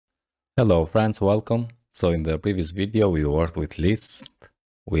Hello friends, welcome. So in the previous video we worked with lists.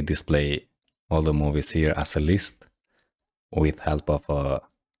 We display all the movies here as a list with help of a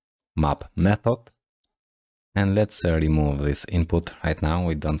map method. And let's remove this input right now.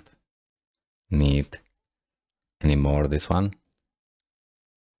 We don't need anymore this one.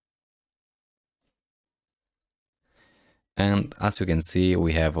 And as you can see,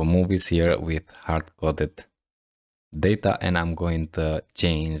 we have movies here with hard-coded data, and I'm going to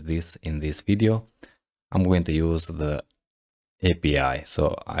change this in this video. I'm going to use the API.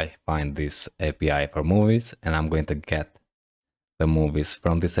 So I find this API for movies, and I'm going to get the movies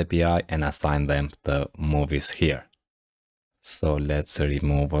from this API and assign them to the movies here. So let's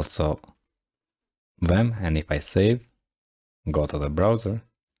remove also them, and if I save, go to the browser,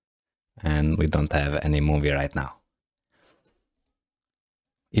 and we don't have any movie right now.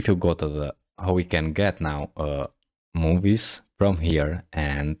 If you go to the how we can get now movies from here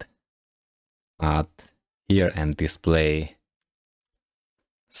and add here and display.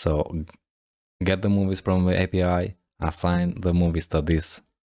 So get the movies from the API, assign the movies to this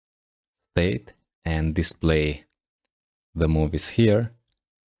state and display the movies here.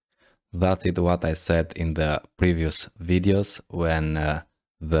 That's it what I said in the previous videos when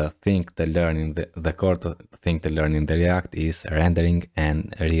the thing to learn in the core thing to learn in the React is rendering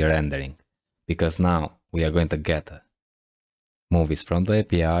and re-rendering, because now we are going to get movies from the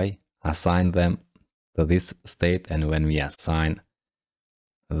API, assign them to this state, and when we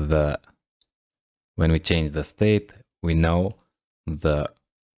change the state, we know the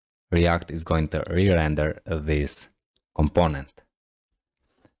React is going to re-render this component.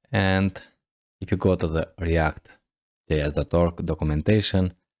 And if you go to the reactjs.org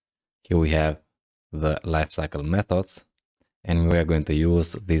documentation, here we have the lifecycle methods, and we are going to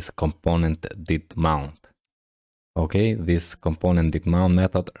use this component did mount. Okay, this component did mount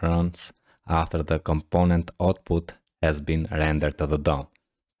method runs after the component output has been rendered to the DOM.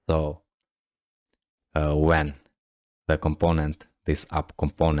 So when the component, this app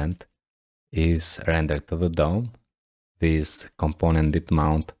component, is rendered to the DOM, this component did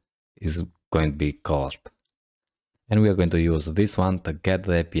mount is going to be called. And we are going to use this one to get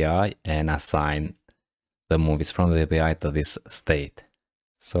the API and assign the movies from the API to this state.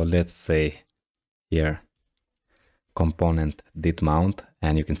 So let's say here component did mount,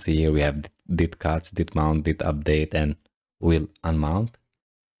 and you can see here we have did catch, did mount, did update, and will unmount.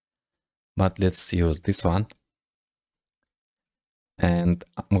 But let's use this one, and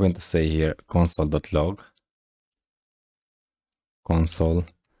I'm going to say here console.log I'm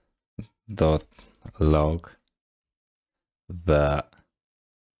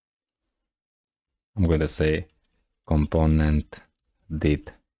going to say component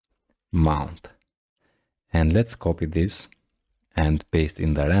did mount, and let's copy this and paste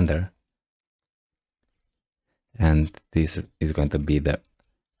in the render, and this is going to be the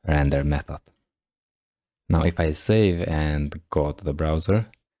render method. Now if I save and go to the browser,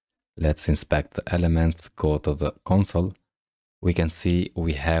 let's inspect the elements, go to the console. We can see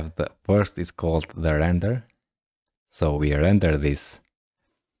we have the first is called the render. So we render this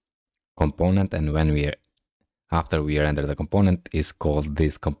component, and after we render the component is called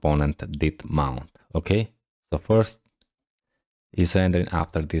this component did mount. Okay, so first is rendering,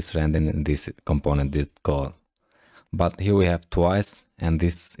 after this rendering this component did call. But here we have twice, and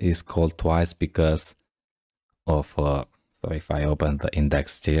this is called twice because of so if I open the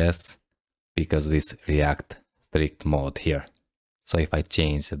index.js, because this React strict mode here. So if I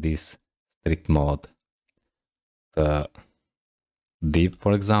change this strict mode to div,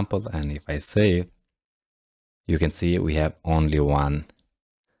 for example, and if I save, you can see we have only one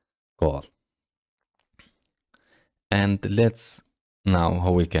call. And let's now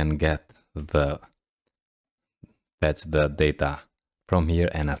how we can get fetch the data from here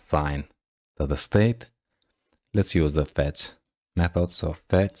and assign to the state. Let's use the fetch method. So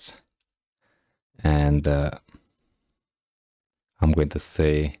fetch, and I'm going to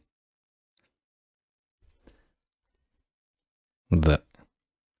say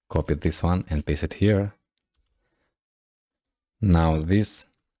copy this one and paste it here. Now this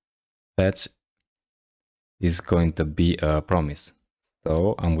fetch is going to be a promise.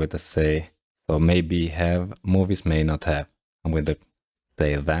 So I'm going to say, so maybe have movies, may not have. I'm going to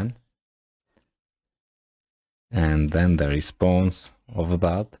say then, and then the response of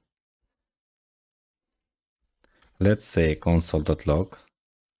that. Let's say console.log.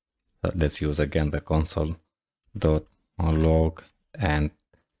 So let's use again the console.log and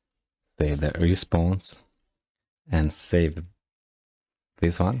say the response and save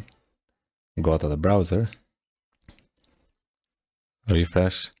this one. Go to the browser,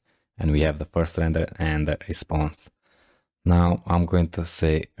 refresh, and we have the first render and the response. Now I'm going to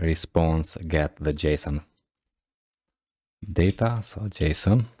say response get the JSON data, so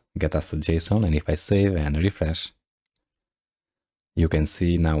JSON, get us a JSON, and if I save and refresh, you can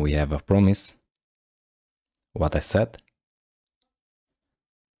see now we have a promise, what I said.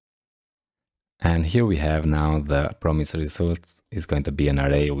 And here we have now the promise results is going to be an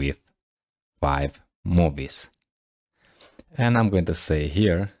array with 5 movies. And I'm going to say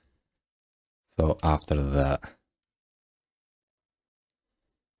here, so after the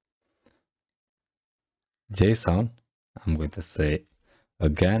JSON, I'm going to say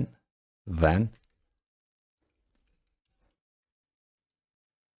again, then,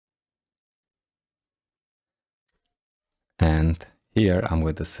 and here I'm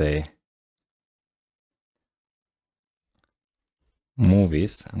going to say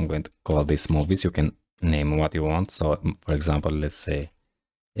movies. I'm going to call this movies. You can name what you want. So for example, let's say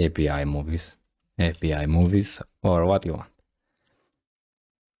API movies, or what you want.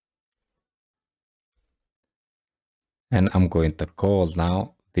 And I'm going to call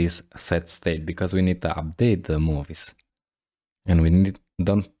now this set state because we need to update the movies. And we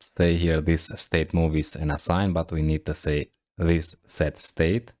don't say here this state movies and assign, but we need to say this set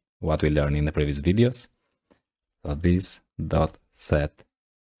state, what we learned in the previous videos. So this dot set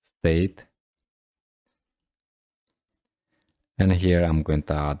state. And here I'm going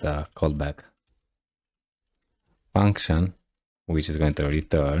to add a callback function, which is going to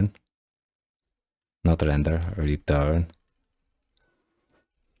return, not render, return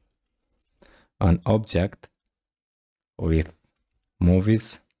an object with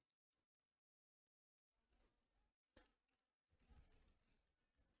movies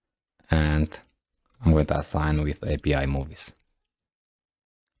and I'm going to assign with API movies.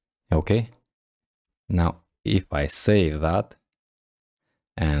 Okay, now if I save that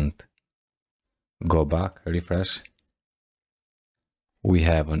and go back, refresh, we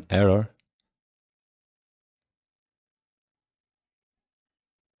have an error.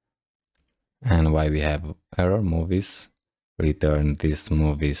 And why we have error? Movies, return these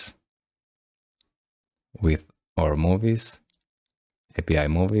movies with our movies, API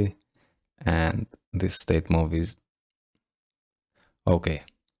movie, and this state movies. Okay,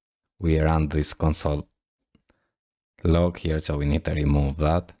 we run this console log here, so we need to remove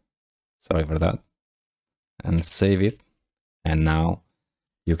that. Sorry for that. And save it. And now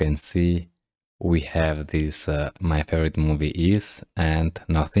you can see we have this my favorite movie is and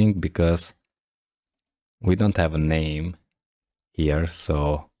nothing, because we don't have a name here,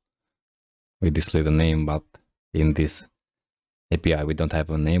 so we display the name, but in this API we don't have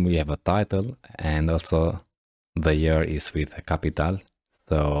a name, we have a title, and also the year is with a capital.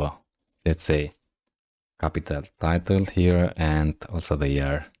 So let's say capital title here, and also the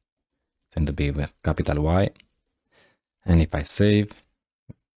year is going to be with capital Y. And if I save,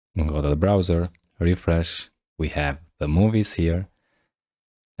 go to the browser, refresh, we have the movies here,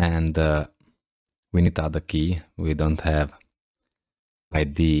 and we need to add a key. We don't have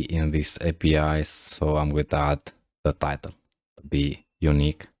ID in this API, so I'm going to add the title to be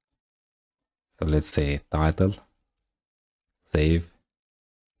unique. So let's say title, save,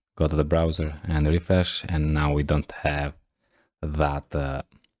 go to the browser and refresh, and now we don't have that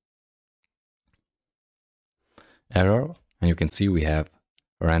error. And you can see we have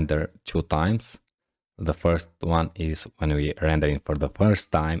render 2 times. The first one is when we render it for the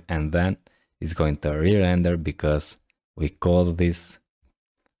first time, and then it's going to re-render because we call this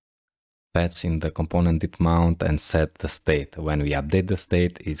fetch in the component did mount and set the state. When we update the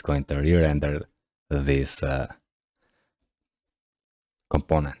state, it's going to re-render this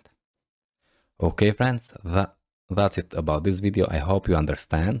component. Okay, friends, that's it about this video. I hope you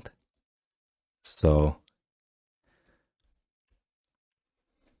understand. So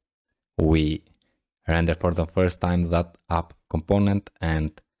we render for the first time that app component,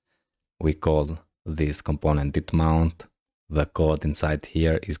 and we call this component did mount. The code inside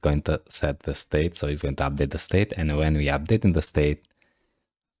here is going to set the state, so it's going to update the state, and when we update in the state,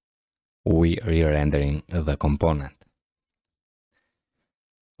 we re-rendering the component.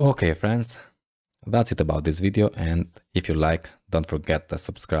 Okay, friends, that's it about this video, and if you like, don't forget to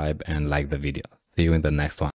subscribe and like the video. See you in the next one.